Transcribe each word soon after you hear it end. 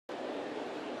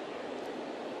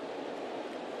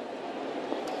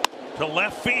to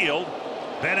left field.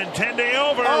 Benintendi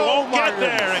over, won't get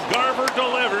there, and Garver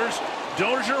delivers.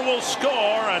 Dozier will score,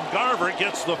 and Garver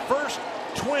gets the first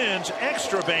Twins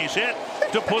extra base hit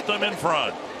to put them in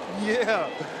front. Yeah,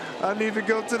 I need to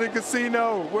go to the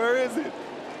casino. Where is it?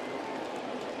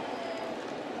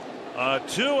 A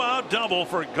 2-out double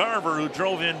for Garver, who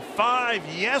drove in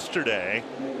 5 yesterday,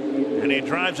 and he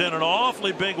drives in an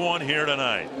awfully big one here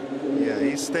tonight. Yeah,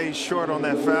 he stayed short on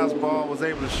that fastball, was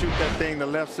able to shoot that thing to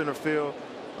left center field.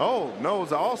 Oh, no, it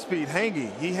was an all-speed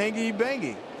hangy. He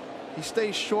bangy. He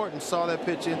stayed short and saw that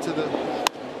pitch into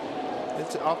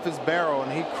off his barrel,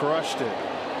 and he crushed it.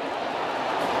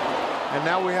 And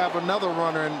now we have another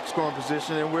runner in scoring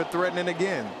position, and we're threatening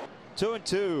again.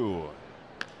 2-2.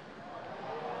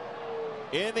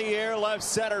 In the air, left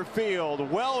center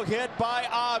field. Well hit by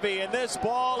Avi, and this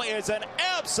ball is an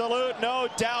absolute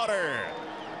no-doubter.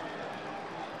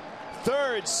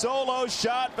 Third solo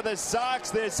shot for the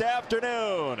Sox this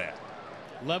afternoon.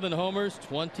 11 homers,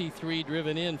 23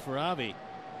 driven in for Avi,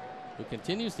 who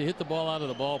continues to hit the ball out of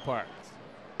the ballpark.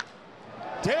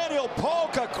 Daniel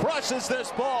Polka crushes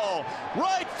this ball.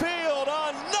 Right field,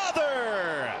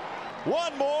 another.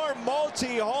 One more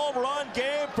multi-home run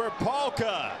game for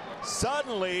Polka.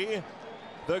 Suddenly,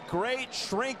 the great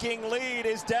shrinking lead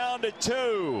is down to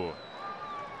 2.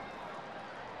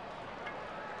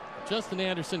 Justin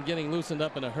Anderson getting loosened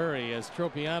up in a hurry as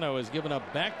Tropiano has given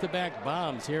up back-to-back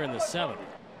bombs here in the 7th.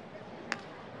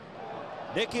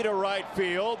 Nicky to right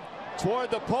field,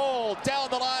 toward the pole, down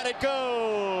the line it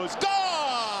goes.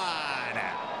 Gone!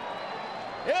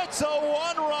 It's a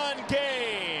one-run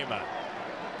game.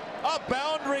 A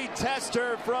boundary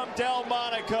tester from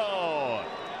Delmonico.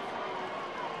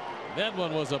 That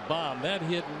one was a bomb. That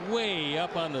hit way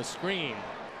up on the screen,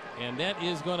 and that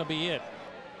is going to be it.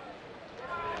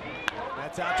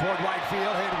 That's out toward right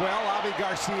field, hit well. Avi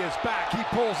Garcia's back. He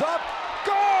pulls up.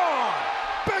 Gone!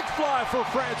 Big fly for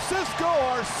Francisco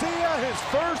Garcia, his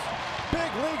first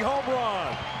big league home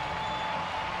run.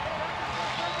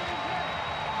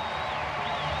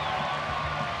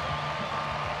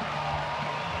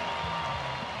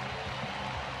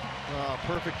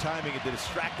 Perfect timing. The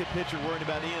distracted pitcher worried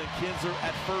about Ian Kinsler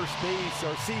at first base.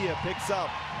 Garcia picks up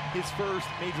his first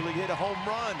major league hit, a home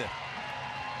run.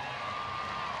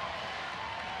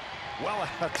 Well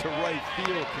out to right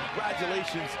field.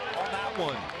 Congratulations on that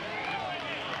one.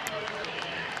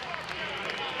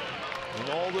 And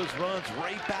all those runs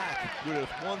right back with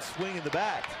one swing in the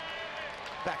bat.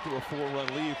 Back to a 4-run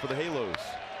lead for the Halos.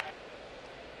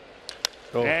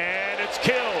 Oh. And it's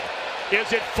killed.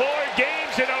 Is it 4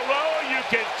 games in a row? You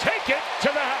can take it to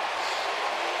the house.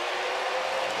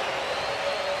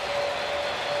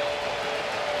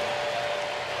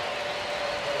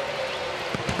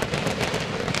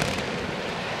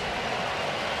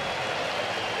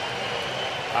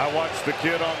 I watched the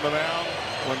kid on the mound.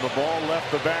 When the ball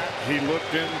left the bat, he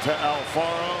looked into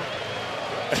Alfaro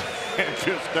and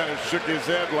just kind of shook his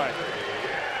head like,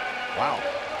 wow.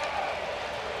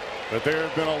 But there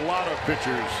have been a lot of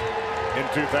pitchers in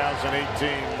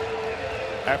 2018.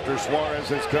 After Suarez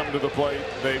has come to the plate,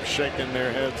 they've shaken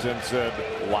their heads and said,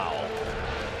 wow.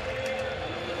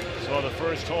 So the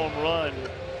first home run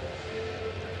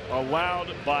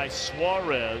allowed by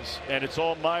Suarez, and it's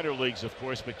all minor leagues, of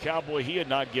course, but Cowboy, he had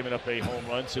not given up a home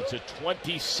run since the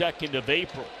 22nd of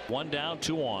April. 1 down,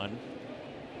 2 on.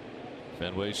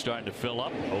 Fenway's starting to fill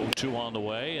up. 0-2 on the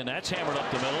way, and that's hammered up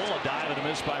the middle. A dive and a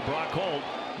miss by Brock Holt.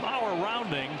 Mauer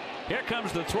rounding. Here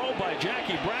comes the throw by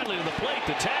Jackie Bradley to the plate.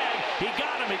 The tag. He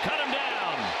got him. He cut him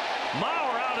down.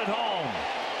 Mauer out at home.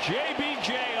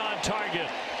 JBJ on target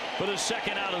for the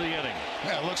second out of the inning.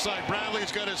 Yeah, it looks like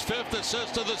Bradley's got his 5th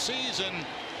assist of the season.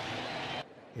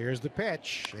 Here's the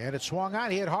pitch, and it swung on.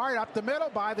 He hit hard up the middle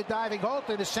by the diving Holt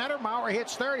into center. Mauer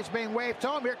hits third. He's being waved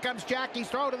home. Here comes Jackie's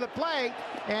throw to the plate,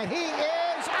 and he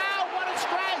is out. What a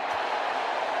strike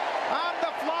on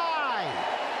the fly.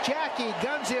 Jackie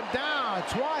guns him down.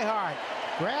 Twihart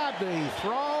grabbed the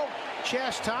throw,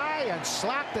 chest high, and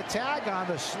slapped the tag on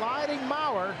the sliding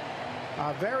Mauer.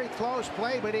 A very close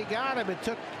play, but he got him. It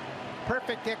took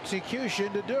perfect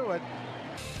execution to do it.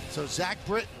 So Zach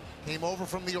Britton came over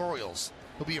from the Orioles.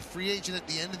 He'll be a free agent at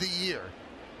the end of the year,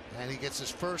 and he gets his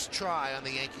first try on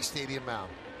the Yankee Stadium mound.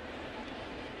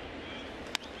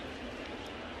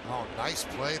 Oh, nice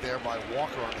play there by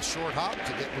Walker on the short hop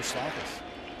to get Moustakas.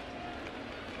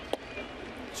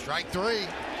 Strike 3.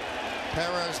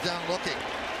 Perez down looking.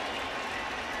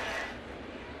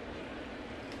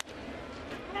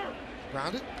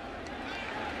 Grounded.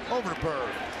 Over to Bird.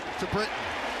 To Britton.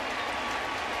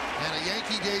 And a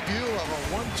Yankee debut of a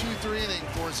 1-2-3 inning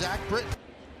for Zach Britton.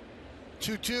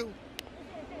 2-2.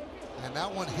 And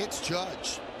that one hits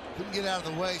Judge. Couldn't get out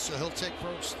of the way, so he'll take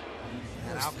first.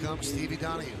 And out comes Stevie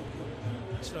Donahue.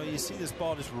 So you see this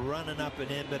ball just running up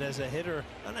and in, but as a hitter,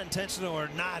 unintentional or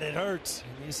not, it hurts.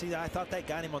 And you see, I thought that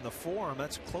got him on the forearm.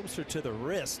 That's closer to the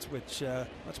wrist, which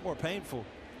much more painful.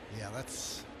 Yeah,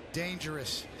 that's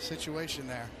dangerous situation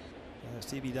there.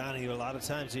 Stevie Donahue, a lot of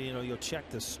times, you'll check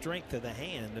the strength of the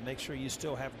hand to make sure you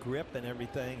still have grip and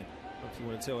everything. If you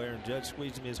want to tell Aaron Judge,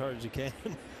 squeeze me as hard as you can,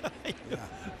 you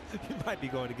might be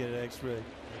going to get an X-ray.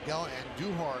 And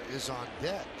Duhar is on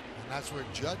deck, and that's where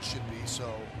Judge should be.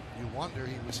 So you wonder,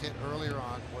 he was hit earlier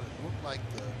on what it looked like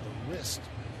the wrist,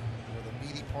 or the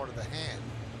meaty part of the hand.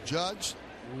 Judge,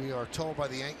 we are told by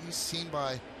the Yankees, seen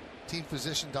by team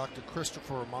physician Dr.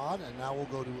 Christopher Ahmad, and now we'll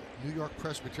go to New York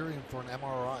Presbyterian for an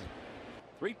MRI.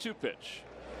 3-2 pitch.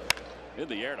 In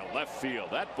the air to left field.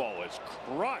 That ball is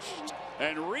crushed.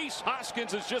 And Rhys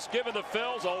Hoskins has just given the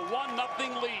Phils a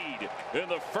 1-0 lead in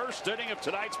the first inning of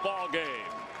tonight's ball game.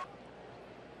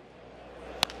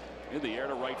 In the air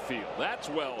to right field. That's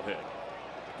well hit.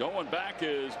 Going back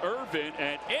is Irvin,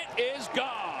 and it is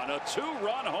gone. A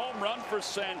 2-run home run for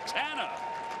Santana.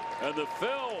 And the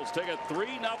Phils take a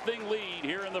 3-0 lead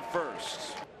here in the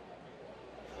first.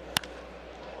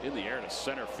 In the air to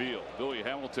center field. Billy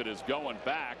Hamilton is going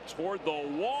back toward the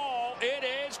wall. It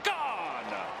is gone.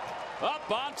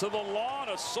 Up onto the lawn.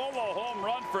 A solo home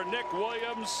run for Nick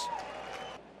Williams.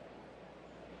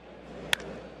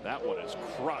 That one is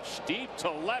crushed deep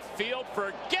to left field.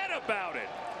 Forget about it.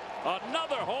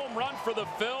 Another home run for the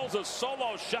Phils. A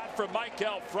solo shot from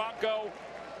Maikel Franco.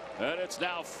 And it's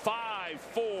now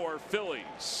 5-4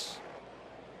 Phillies.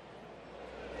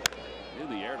 In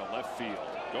the air to left field.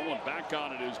 Going back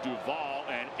on it is Duvall,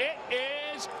 and it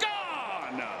is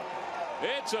gone.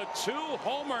 It's a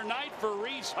 2-homer night for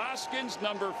Rhys Hoskins,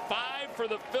 number 5 for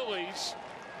the Phillies.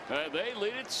 They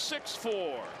lead it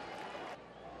 6-4.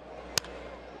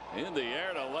 In the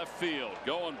air to left field.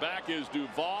 Going back is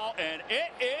Duvall, and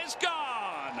it is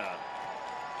gone.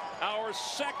 Our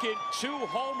second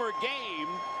 2-homer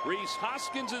game. Rhys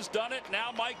Hoskins has done it.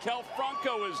 Now Maikel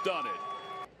Franco has done it.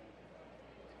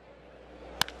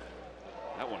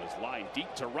 That one is lined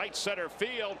deep to right center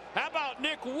field. How about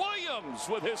Nick Williams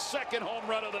with his second home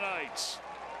run of the night?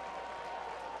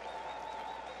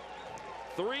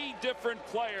 3 different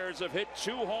players have hit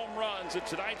 2 home runs in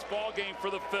tonight's ball game for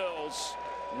the Phils.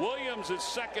 Williams'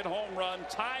 second home run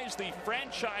ties the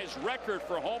franchise record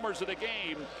for homers of the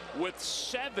game with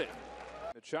 7.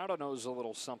 Machado knows a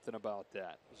little something about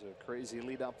that. It was a crazy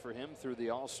lead up for him through the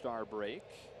All-Star break.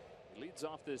 He leads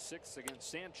off this 6th against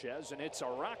Sanchez, and it's a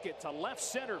rocket to left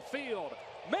center field.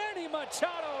 Manny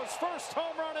Machado's first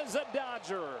home run as a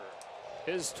Dodger.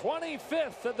 His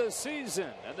 25th of the season,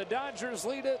 and the Dodgers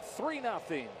lead it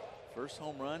 3-0. First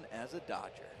home run as a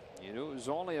Dodger. You knew it was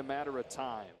only a matter of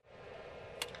time.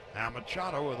 Now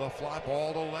Machado with a fly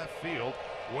ball to left field.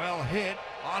 Well hit,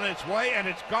 on its way, and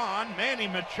it's gone. Manny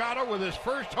Machado with his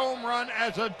first home run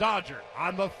as a Dodger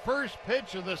on the first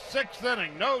pitch of the 6th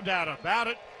inning. No doubt about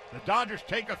it. The Dodgers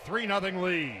take a 3-0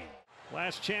 lead.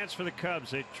 Last chance for the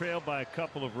Cubs. They trail by a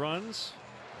couple of runs.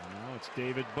 Now it's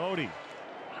David Bodie.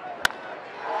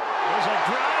 There's a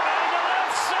drive into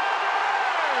left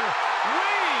center. We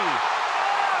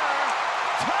are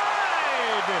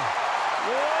tied.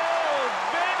 Whoa,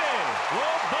 baby.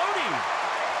 Whoa, Bodie.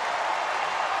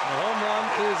 The home run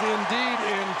is indeed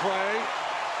in play.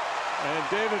 And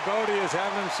David Bodie is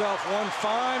having himself one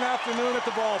fine afternoon at the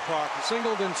ballpark.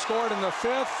 Singleton scored in the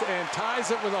 5th and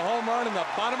ties it with a home run in the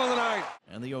bottom of the 9th.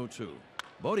 And the 0-2.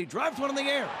 Bodie drives one in the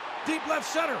air. Deep left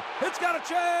center. It's got a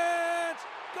chance.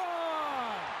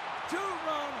 Gone.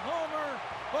 2-run homer.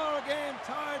 Ball game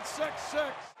tied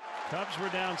 6-6. Cubs were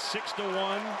down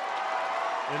 6-1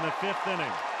 in the 5th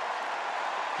inning.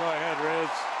 Go ahead,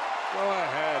 Riz. Go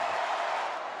ahead.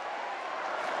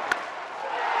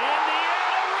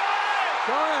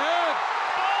 Go ahead.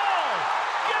 Ball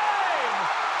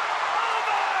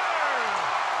game over.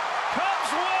 Cubs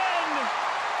win.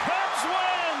 Cubs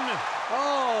win.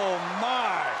 Oh,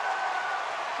 my.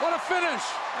 What a finish.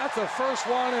 That's the first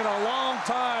one in a long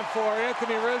time for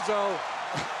Anthony Rizzo.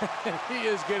 He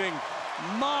is getting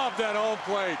mobbed at home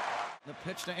plate. The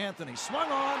pitch to Anthony.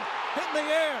 Swung on. Hit in the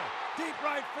air. Deep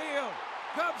right field.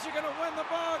 Cubs are going to win the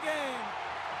ball game.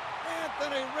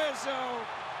 Anthony Rizzo.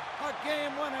 A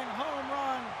game-winning home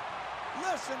run.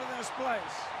 Listen to this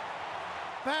place.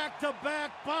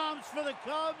 Back-to-back bombs for the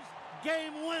Cubs.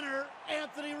 Game winner,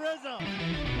 Anthony Rizzo.